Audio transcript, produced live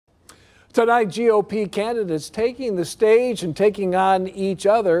Tonight, GOP candidates taking the stage and taking on each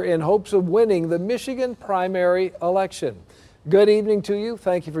other in hopes of winning the Michigan primary election. Good evening to you.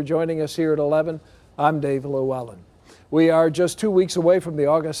 Thank you for joining us here at 11. I'm Dave Llewellyn. We are just 2 weeks away from the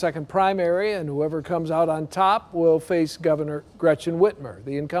August 2nd primary, and whoever comes out on top will face Governor Gretchen Whitmer,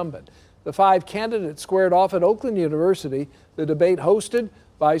 the incumbent. The 5 candidates squared off at Oakland University, the debate hosted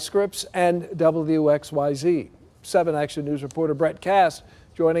by Scripps and WXYZ. 7 Action News reporter Brett Cass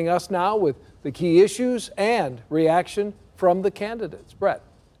joining us now with the key issues and reaction from the candidates. Brett.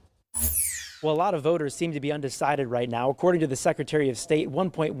 Well, a lot of voters seem to be undecided right now. According to the Secretary of State,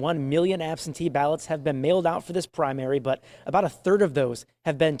 1.1 million absentee ballots have been mailed out for this primary, but about a third of those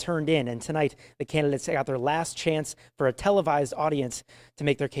have been turned in. And tonight, the candidates got their last chance for a televised audience to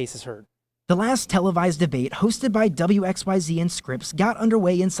make their cases heard. The last televised debate, hosted by WXYZ and Scripps, got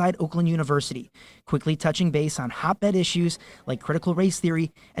underway inside Oakland University, quickly touching base on hotbed issues like critical race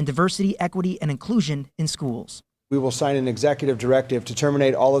theory and diversity, equity, and inclusion in schools. We will sign an executive directive to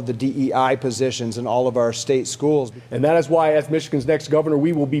terminate all of the DEI positions in all of our state schools. And that is why, as Michigan's next governor,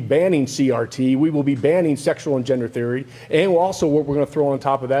 we will be banning CRT, we will be banning sexual and gender theory, and also what we're going to throw on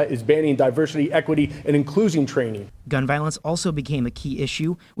top of that is banning diversity, equity, and inclusion training. Gun violence also became a key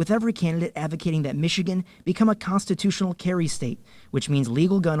issue, with every candidate advocating that Michigan become a constitutional carry state, which means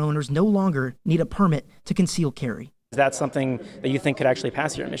legal gun owners no longer need a permit to conceal carry. Is that something that you think could actually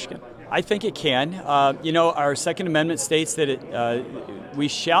pass here in Michigan? I think it can. You know, our Second Amendment states that we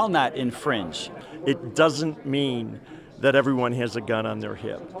shall not infringe. It doesn't mean that everyone has a gun on their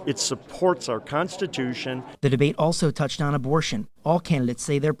hip. It supports our Constitution. The debate also touched on abortion. All candidates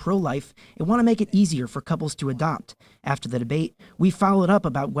say they're pro-life and want to make it easier for couples to adopt. After the debate, we followed up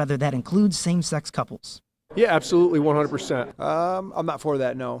about whether that includes same-sex couples. Yeah, absolutely, 100%. I'm not for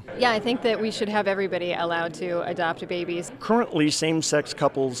that, no. Yeah, I think that we should have everybody allowed to adopt babies. Currently, same-sex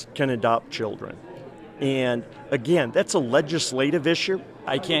couples can adopt children. And again, that's a legislative issue.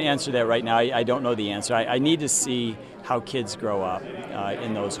 I can't answer that right now. I don't know the answer. I need to see how kids grow up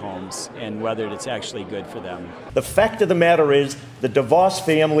in those homes and whether it's actually good for them. The fact of the matter is the DeVos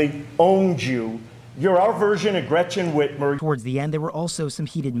family owns you. You're our version of Gretchen Whitmer. Towards the end, there were also some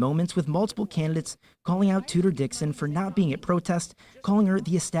heated moments with multiple candidates calling out Tudor Dixon for not being at protest, calling her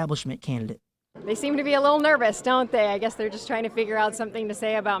the establishment candidate. They seem to be a little nervous, don't they? I guess they're just trying to figure out something to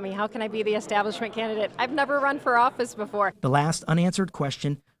say about me. How can I be the establishment candidate? I've never run for office before. The last unanswered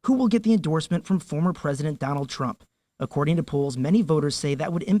question, who will get the endorsement from former President Donald Trump? According to polls, many voters say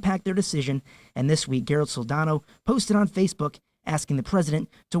that would impact their decision, and this week, Gerald Soldano posted on Facebook asking the president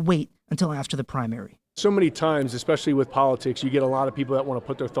to wait until after the primary. So many times, especially with politics, you get a lot of people that want to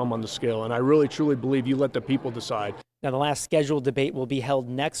put their thumb on the scale, and I really truly believe you let the people decide. Now, the last scheduled debate will be held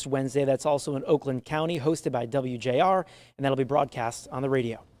next Wednesday. That's also in Oakland County, hosted by WJR, and that'll be broadcast on the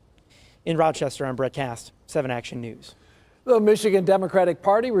radio. In Rochester, I'm Brett Cass, 7 Action News. The Michigan Democratic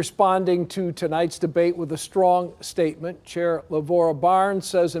Party responding to tonight's debate with a strong statement. Chair Lavora Barnes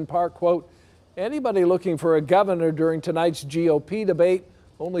says in part, quote, "Anybody looking for a governor during tonight's GOP debate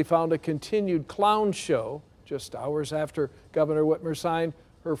only found a continued clown show." Just hours after Governor Whitmer signed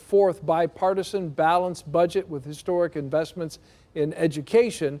her 4th bipartisan balanced budget with historic investments in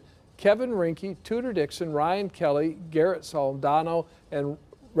education, Kevin Rinke, Tudor Dixon, Ryan Kelly, Garrett Soldano, and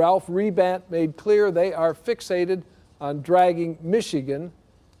Ralph Rebant made clear they are fixated on dragging Michigan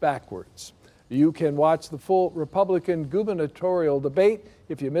backwards. You can watch the full Republican gubernatorial debate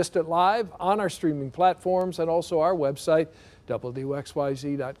if you missed it live on our streaming platforms and also our website,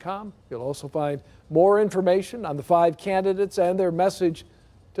 WXYZ.com. You'll also find more information on the 5 candidates and their message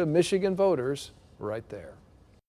to Michigan voters right there.